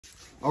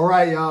All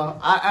right, y'all.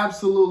 I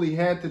absolutely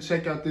had to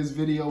check out this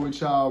video with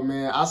y'all,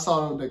 man. I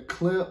saw the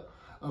clip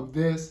of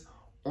this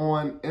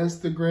on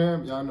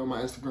Instagram. Y'all know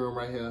my Instagram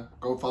right here.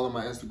 Go follow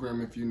my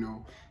Instagram if you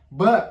know.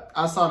 But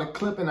I saw the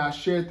clip and I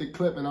shared the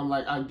clip and I'm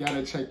like, I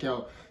gotta check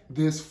out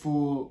this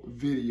full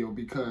video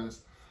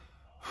because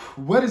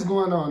what is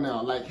going on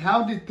now? Like,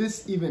 how did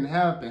this even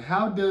happen?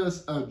 How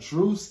does a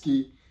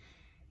Druski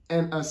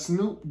and a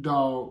Snoop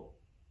Dogg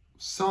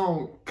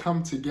song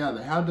come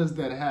together? How does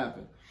that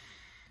happen?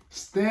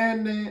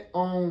 Standing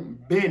on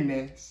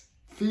Bihness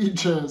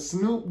featuring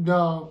Snoop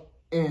Dogg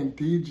and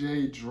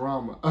DJ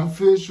Drama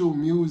official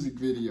music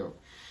video.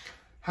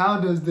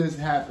 How does this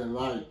happen?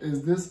 Like,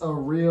 is this a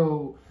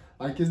real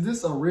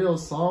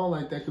song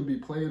like that could be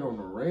played on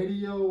the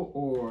radio,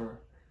 or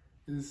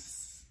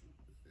is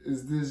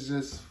this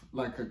just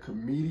like a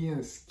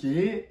comedian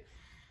skit?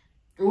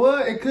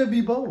 Well, it could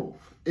be both.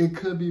 It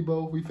could be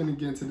both. We finna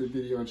get into the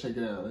video and check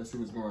it out. Let's see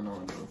what's going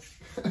on though.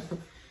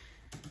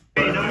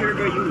 Hey, I heard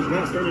that you was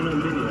not standing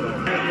on video.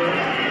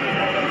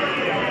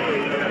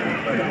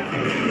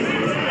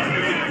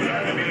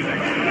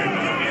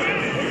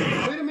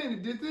 Wait a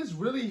minute, did this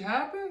really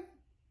happen?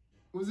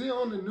 Was it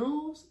on the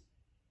news?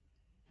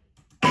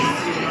 I'm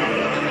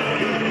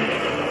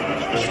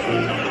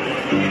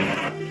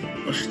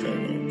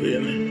standing on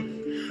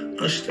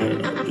business. I'm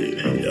standing on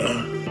business, y'all.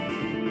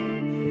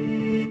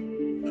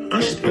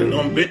 I'm standing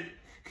on business.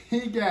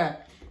 He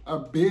got a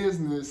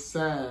business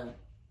sign.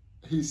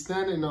 He's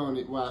standing on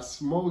it while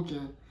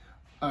smoking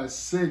a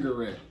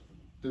cigarette.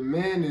 The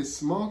man is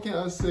smoking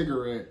a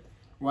cigarette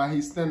while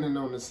he's standing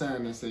on the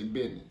sign that say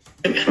business.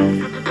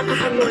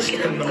 I'm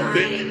standing on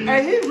business.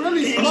 Hey, he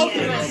really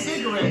smoking that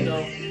cigarette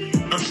though.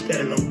 I'm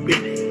standing on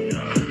business.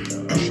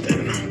 I'm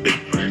standing on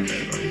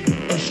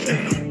business. I'm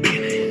standing on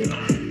business.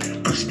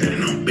 I'm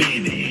standing on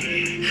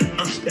business.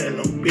 I'm standing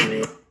on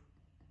business.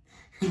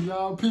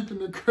 Y'all peeping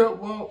the crip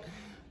walk.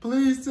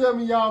 Please tell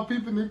me y'all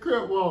peeping the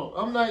crip walk.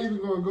 I'm not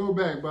even gonna go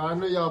back, but I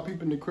know y'all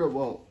peeping the crip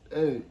walk.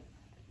 Hey,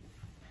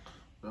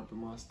 dropping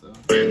my stuff.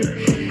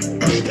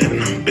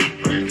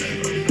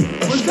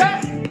 Was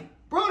that,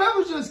 bro? That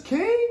was just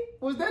King?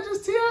 Was that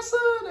just T.I.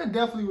 son? That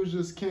definitely was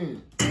just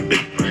King.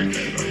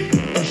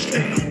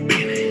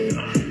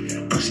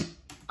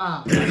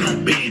 Ah.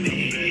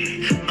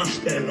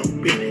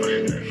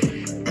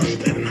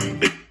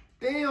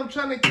 Damn, I'm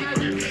trying to catch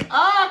him.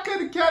 Ah, I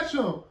couldn't catch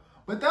him.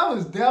 But that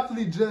was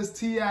definitely just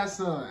T.I.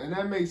 son. And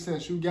that makes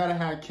sense. You gotta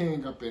have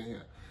King up in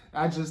here.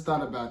 I just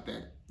thought about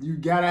that. You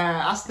gotta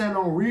have, I stand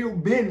on real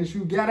business.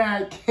 You gotta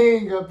have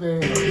King up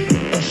in here.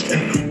 I'm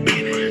standing on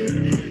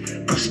business.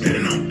 I'm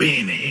standing on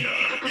business.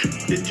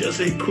 It just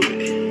ain't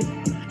quit.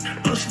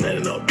 I'm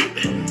standing on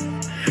business.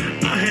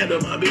 I handle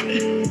my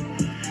business.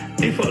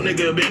 These fuck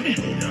niggas business.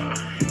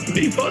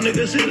 These fuck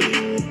niggas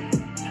silly.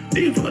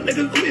 These fuck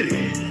niggas quit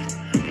it.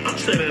 I'm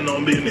standing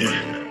on business.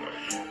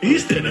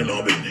 He's standing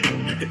on business.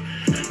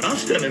 I'm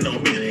standing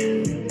on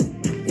business.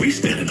 We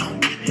standing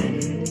on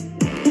business.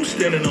 Who's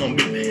standing on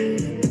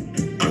business?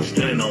 I'm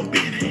standing on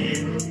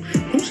business.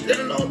 Who's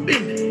standing on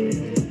business?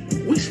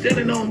 We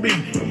standing on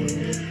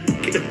business.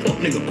 Get the fuck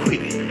nigga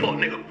quit it. Fuck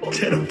nigga fuck.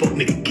 Tell the fuck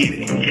nigga get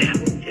it. Yeah.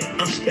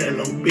 I'm standing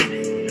on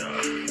business.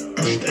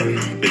 I'm standing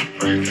on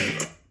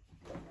business.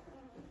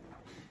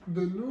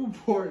 The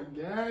Newport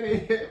got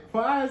it.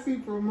 Why is he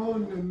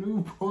promoting the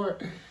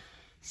Newport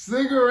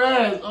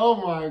cigarettes? Oh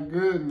my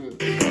goodness.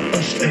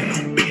 I'm standing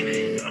on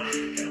business.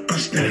 I'm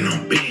standing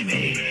on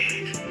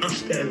business. I'm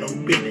standing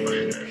on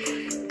business.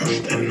 I'm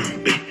standing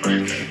on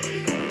business.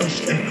 I'm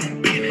standing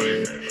on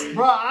business.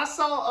 Bro, I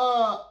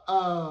saw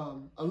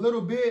a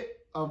little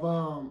bit of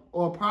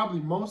or probably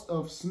most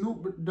of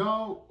Snoop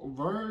Dogg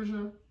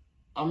version.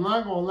 I'm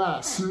not gonna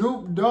lie,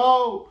 Snoop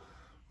Dogg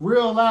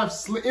real life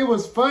it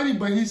was funny,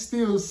 but he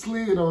still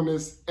slid on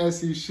this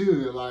as he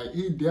should. Like,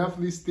 he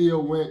definitely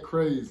still went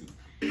crazy.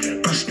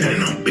 I'm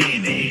standing on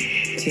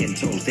business. 10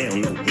 toes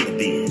down, no could have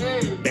been.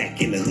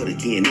 Back in the hood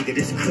again, nigga,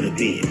 this could have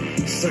been.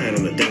 Sign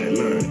on the dotted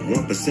line.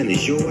 1%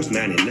 is yours,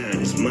 99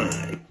 is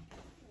mine.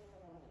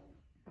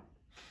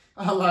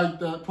 I like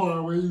that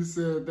part where you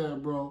said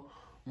that, bro.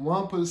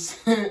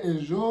 1%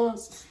 is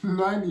yours,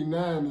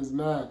 99 is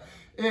mine.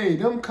 Hey,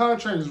 them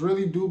contracts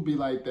really do be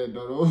like that,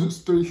 though. Those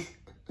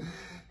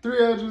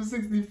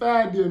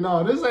 365 deal.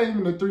 No, this ain't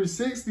even a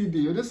 360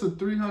 deal. This is a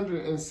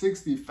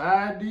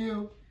 365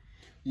 deal.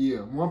 Yeah,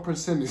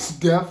 1% is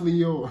definitely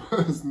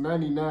yours.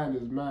 99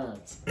 is mine.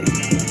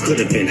 Could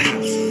have been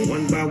house.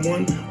 One by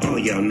one, all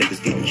y'all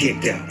niggas getting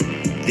kicked out.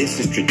 This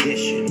is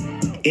tradition.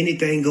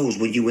 Anything goes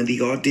when you in the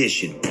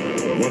audition.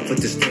 1 foot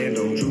to stand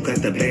on. Drew got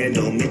the band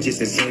on. Midgets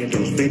and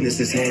sandals. Business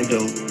is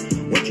handled.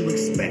 What you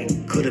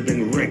expect? Could have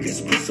been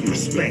records. Put some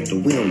respect or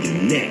we on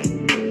your neck.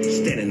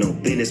 Standing on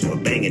business while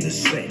banging the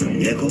set,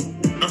 nigga.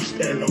 I'm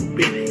standing on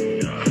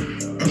business.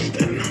 I'm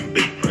standing on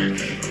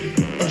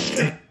business. I'm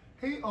standing.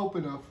 He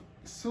opened a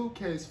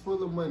suitcase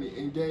full of money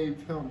and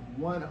gave him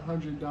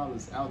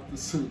 $100 out the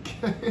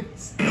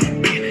suitcase.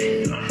 I'm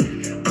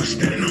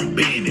standing on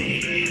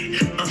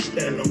business. I'm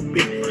standing on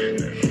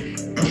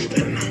business. I'm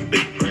standing on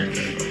business.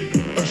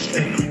 I'm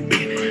standing on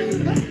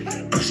business.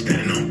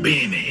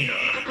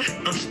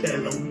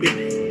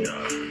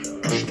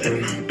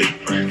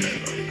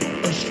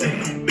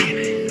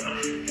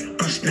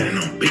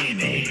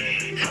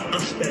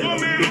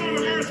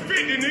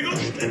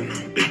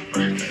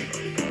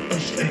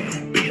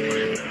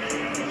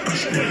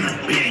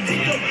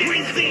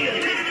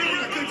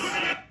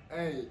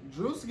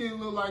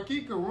 like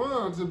he could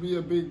run to be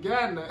a big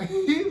guy now.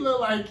 He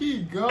look like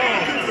he gone.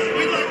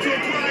 We'd like to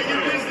acquire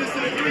your business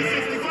in a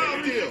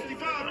 365 deal.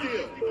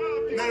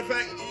 Matter of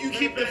fact, you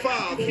keep the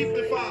file.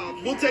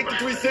 We'll take the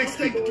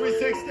 360.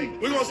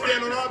 We're gonna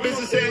stand on our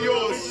business and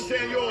yours.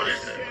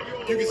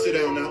 You can sit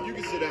down now.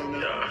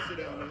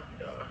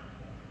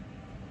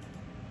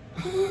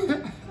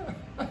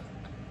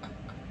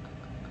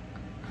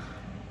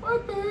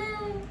 What the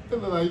hell?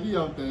 It look like he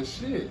off that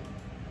shit.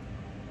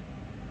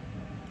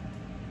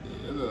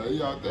 It look like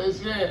he off that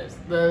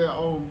shit. That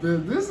old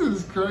bitch. This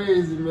is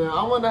crazy, man.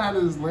 I wonder how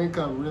this link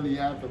up really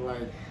happened.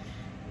 Like,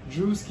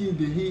 Druski,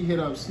 did he hit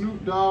up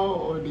Snoop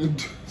Dogg or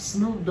did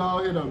Snoop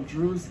Dogg hit up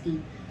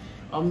Druski?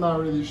 I'm not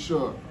really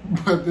sure.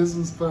 But this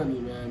was funny,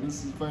 man.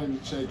 This is funny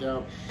to check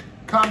out.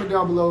 Comment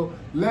down below.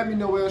 Let me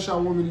know what else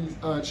y'all want me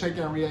to check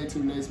out and react to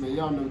next, man.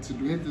 Y'all know what to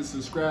do. Hit the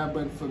subscribe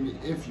button for me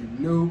if you're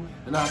new.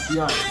 And I'll see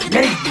y'all in the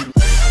next video.